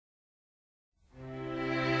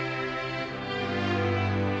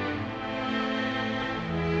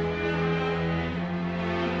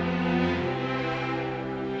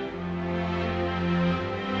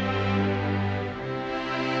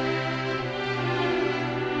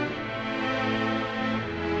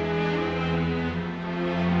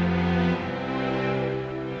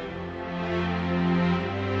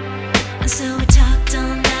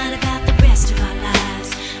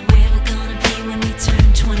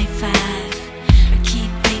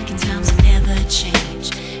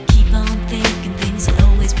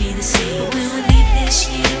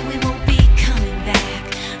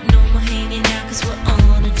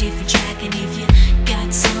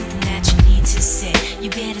You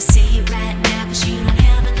better say it right now, 'cause you don't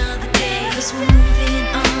have another day. 'Cause we're moving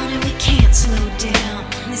on and we can't slow down.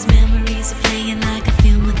 These memories are playing like a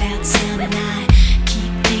film without sound, and I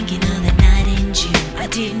keep thinking of that night in June. I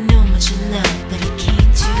didn't know much of love, but it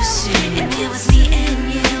came too soon. And it was me and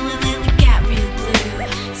you, and then we got real blue.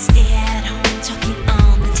 Stay at home talking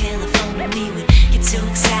on the telephone, and we would get so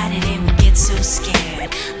excited and we'd get so scared,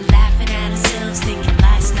 laughing at ourselves, thinking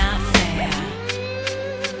life's not fair.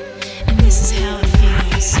 And this is how it feels.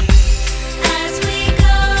 As we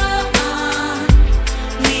go on,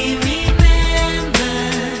 we remember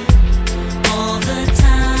all the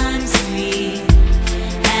times we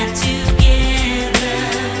had together.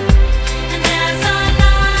 And as our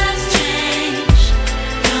lives change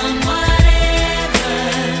from whatever,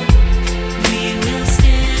 we will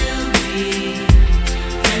still be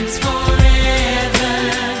friends forever.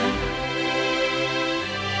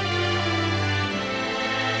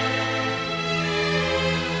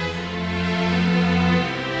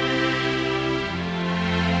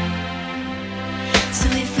 So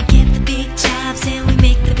if we get the big jobs and we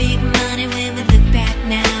make the big money, when we look back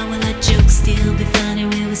now, will our jokes still be funny?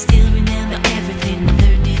 Will we still remember everything we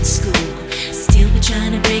learned in school? Still be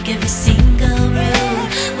trying to break every single rule?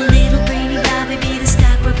 Will little brainy Bobby be the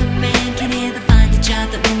stockbroker man? Can he ever find a job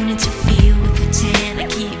that won't interfere with the tan? I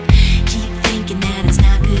keep thinking that it's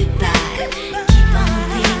not goodbye. Keep on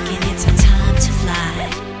thinking it's our time to fly.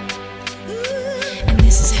 And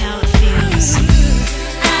this is how it feels.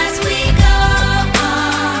 As we go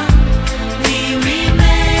on, we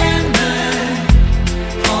remember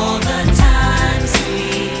all the times we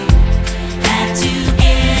had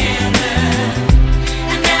together.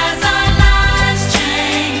 And as our lives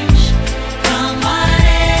change from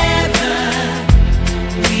whatever,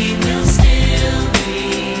 we will still be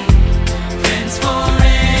friends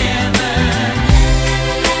forever.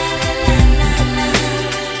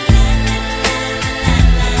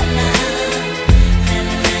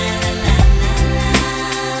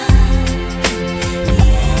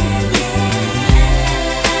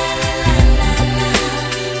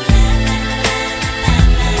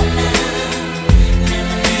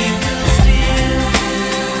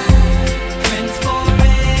 Friends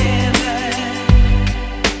forever.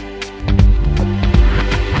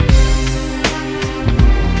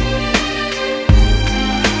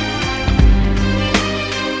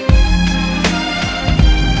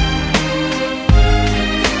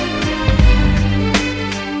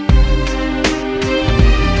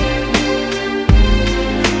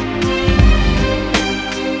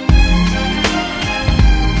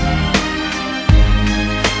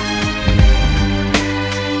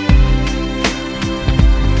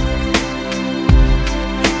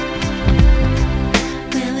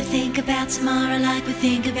 Will we think about tomorrow like we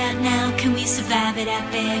think about now? Can we survive it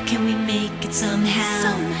out there? Can we make it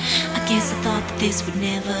somehow? I guess I thought that this would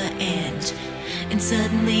never end, and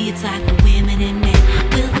suddenly it's like we're women and men.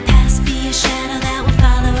 Will the past be a shadow that will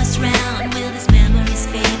follow us round? Will these memories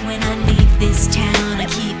fade when I leave this town? I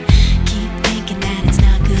keep